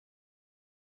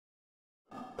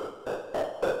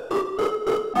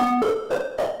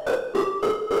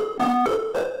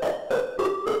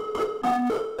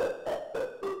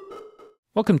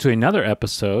Welcome to another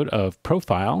episode of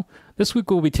Profile. This week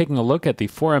we'll be taking a look at the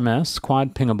 4MS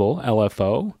Quad Pingable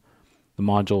LFO, the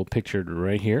module pictured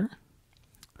right here.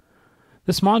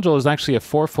 This module is actually a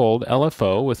four-fold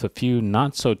LFO with a few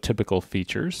not-so-typical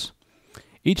features.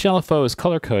 Each LFO is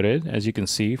color-coded, as you can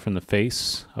see from the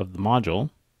face of the module.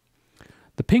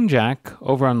 The ping jack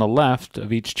over on the left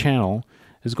of each channel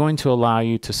is going to allow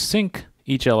you to sync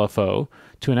each LFO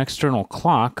to an external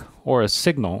clock or a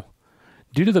signal.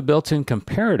 Due to the built-in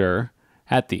comparator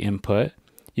at the input,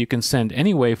 you can send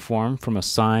any waveform from a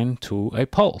sine to a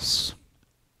pulse.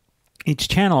 Each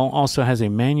channel also has a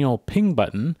manual ping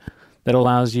button that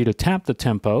allows you to tap the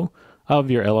tempo of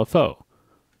your LFO.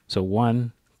 So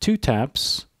 1, 2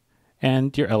 taps,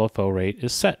 and your LFO rate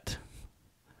is set.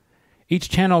 Each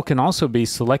channel can also be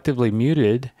selectively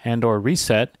muted and or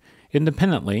reset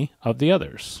independently of the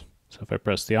others. So if I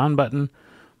press the on button,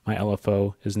 my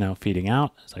LFO is now feeding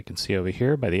out, as I can see over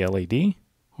here by the LED,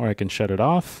 or I can shut it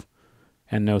off,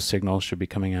 and no signal should be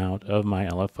coming out of my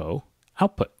LFO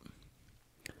output.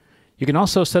 You can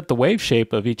also set the wave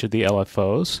shape of each of the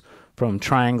LFOs from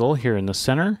triangle here in the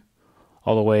center,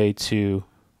 all the way to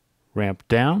ramp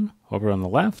down over on the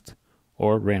left,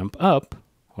 or ramp up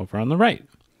over on the right.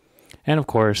 And of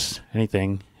course,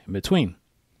 anything in between.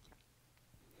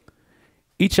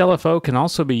 Each LFO can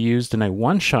also be used in a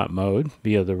one-shot mode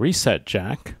via the reset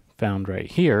jack found right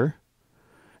here,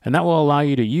 and that will allow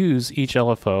you to use each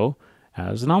LFO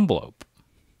as an envelope.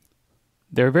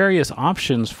 There are various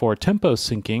options for tempo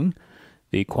syncing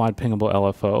the Quad Pingable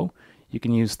LFO. You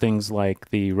can use things like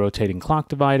the rotating clock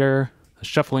divider, the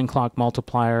shuffling clock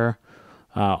multiplier,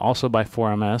 also by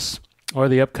 4MS, or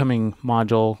the upcoming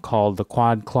module called the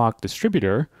Quad Clock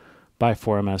Distributor by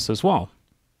 4MS as well.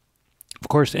 Of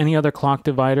course, any other clock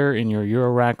divider in your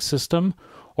Eurorack system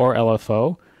or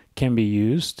LFO can be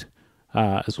used,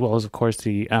 as well as, of course,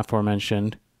 the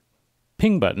aforementioned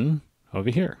ping button over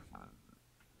here.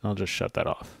 I'll just shut that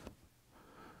off.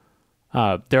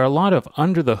 There are a lot of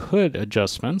under-the-hood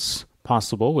adjustments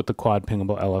possible with the Quad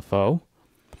Pingable LFO.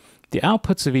 The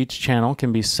outputs of each channel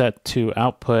can be set to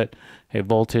output a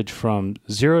voltage from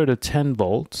 0 to 10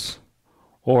 volts,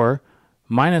 or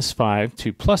 -5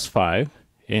 to +5,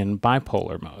 in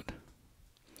bipolar mode.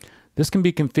 This can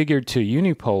be configured to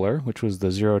unipolar, which was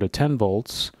the 0 to 10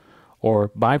 volts, or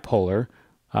bipolar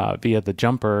via the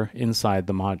jumper inside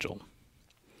the module.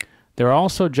 There are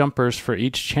also jumpers for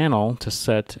each channel to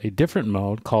set a different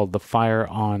mode called the Fire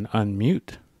on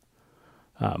Unmute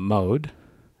mode.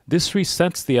 This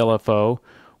resets the LFO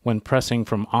when pressing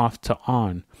from off to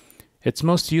on. It's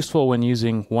most useful when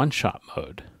using one-shot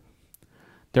mode.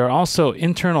 There are also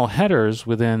internal headers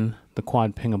within the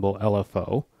Quad Pingable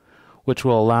LFO, which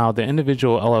will allow the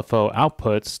individual LFO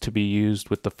outputs to be used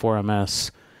with the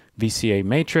 4MS VCA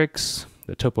matrix,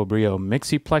 the Topobrio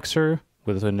Mixiplexer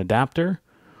with an adapter,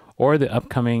 or the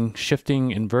upcoming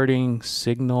Shifting Inverting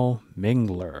Signal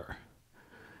Mingler.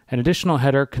 An additional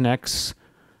header connects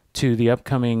to the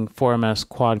upcoming 4MS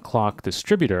Quad Clock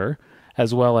Distributor,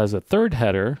 as well as a third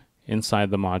header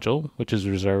inside the module, which is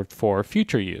reserved for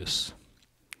future use.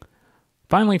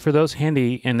 Finally, for those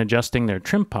handy in adjusting their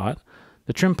trim pot,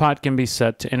 the trim pot can be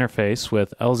set to interface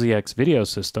with LZX video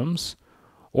systems,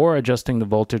 or adjusting the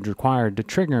voltage required to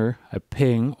trigger a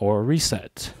ping or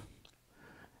reset.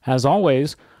 As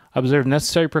always, observe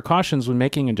necessary precautions when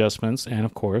making adjustments, and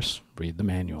of course, read the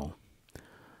manual.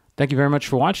 Thank you very much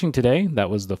for watching today. That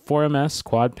was the 4MS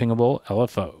Quad Pingable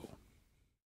LFO.